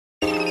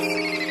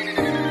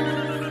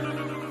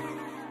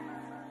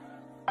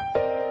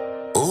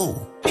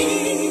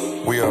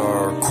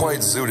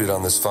quite zooted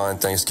on this fine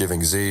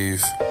Thanksgiving's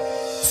Eve.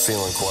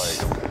 Feeling quite.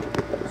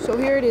 So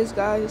here it is,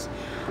 guys.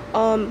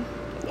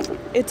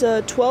 It's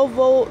a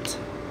 12-volt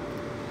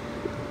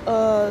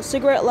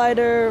cigarette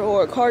lighter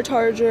or car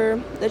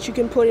charger that you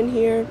can put in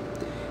here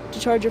to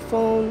charge your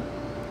phone.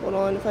 Hold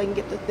on, if I can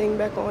get the thing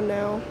back on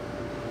now.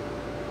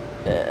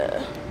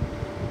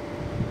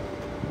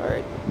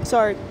 Alright,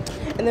 sorry.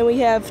 And then we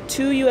have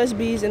two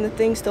USBs and the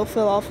thing still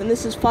fell off, and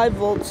this is 5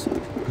 volts.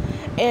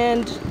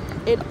 And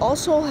it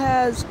also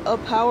has a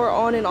power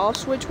on and off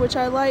switch, which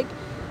I like.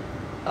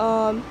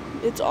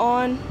 It's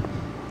on,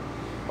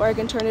 or I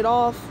can turn it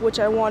off, which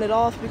I want it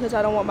off because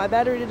I don't want my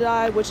battery to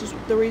die, which is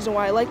the reason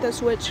why I like that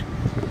switch.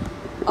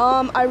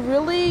 I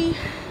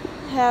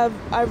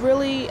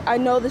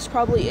know this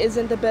probably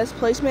isn't the best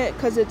placement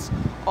because it's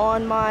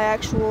on my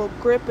actual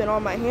grip and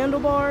on my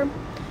handlebar.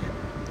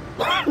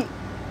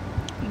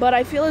 But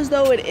I feel as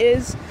though it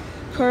is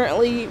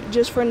currently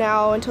just for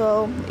now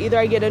until either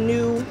I get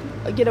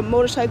a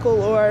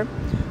motorcycle or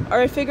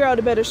I figure out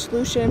a better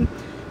solution,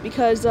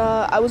 because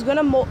I was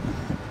gonna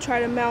try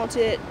to mount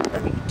it.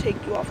 Let me take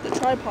you off the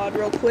tripod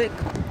real quick.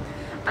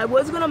 I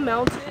was gonna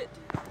mount it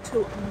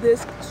to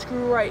this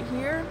screw right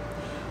here,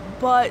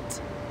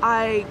 but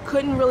I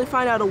couldn't really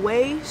find out a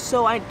way,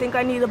 so I think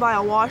I need to buy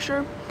a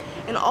washer.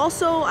 And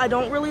also, I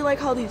don't really like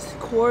how these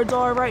cords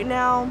are right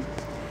now,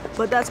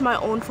 but that's my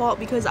own fault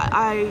because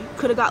I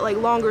could have got like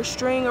longer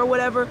string or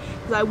whatever,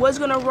 because I was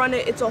gonna run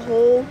it. It's a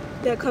hole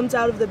that comes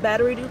out of the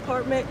battery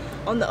department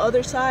on the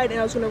other side, and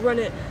I was gonna run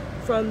it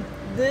from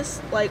this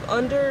like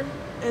under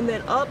and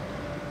then up,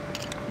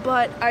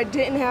 but I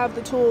didn't have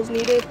the tools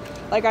needed.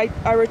 Like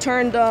I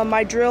returned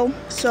my drill,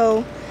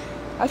 so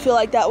I feel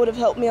like that would have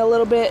helped me a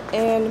little bit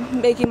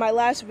and making my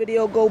last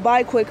video go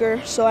by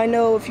quicker. So I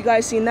know if you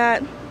guys seen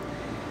that,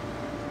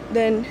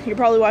 then you're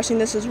probably watching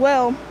this as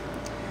well.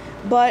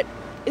 But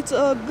it's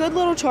a good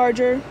little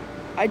charger.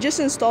 I just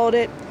installed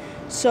it,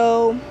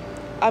 so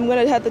I'm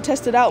gonna have to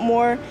test it out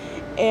more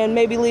and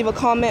maybe leave a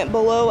comment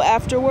below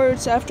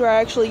afterwards, after I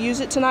actually use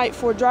it tonight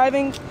for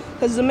driving.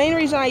 Because the main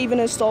reason I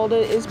even installed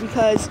it is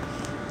because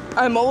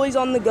I'm always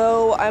on the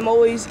go. I'm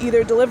always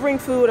either delivering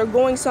food or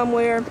going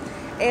somewhere,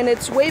 and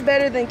it's way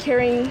better than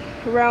carrying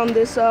around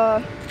this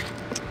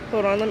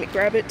hold on, let me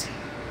grab it.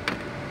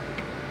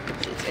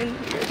 It's in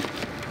here.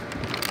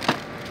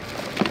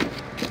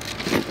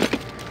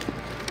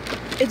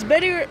 It's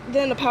better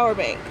than a power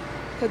bank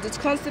because it's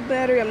constant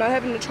battery. I'm not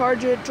having to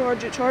charge it.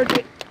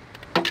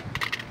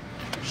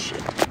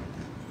 Shit.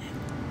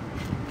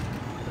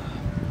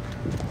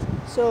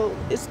 So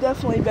it's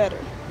definitely better.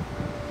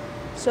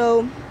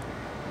 So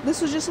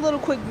this was just a little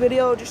quick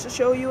video just to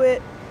show you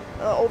it,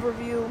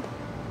 overview.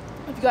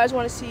 If you guys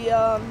want to see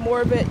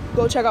more of it,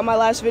 go check out my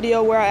last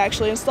video where I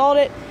actually installed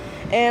it,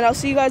 and I'll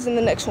see you guys in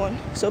the next one.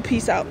 So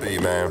peace out.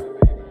 Beat, man.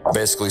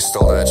 Basically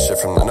stole that shit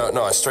from them.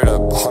 No, I straight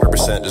up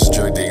 100% just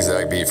jugged the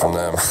exact beat from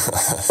them.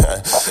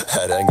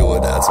 Had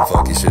Englewood add some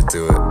funky shit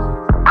to it.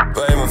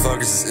 But hey,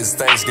 motherfuckers, it's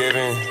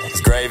Thanksgiving, it's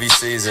gravy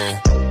season,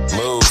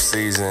 move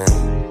season.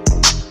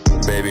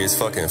 Baby, it's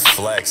fucking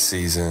flex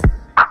season.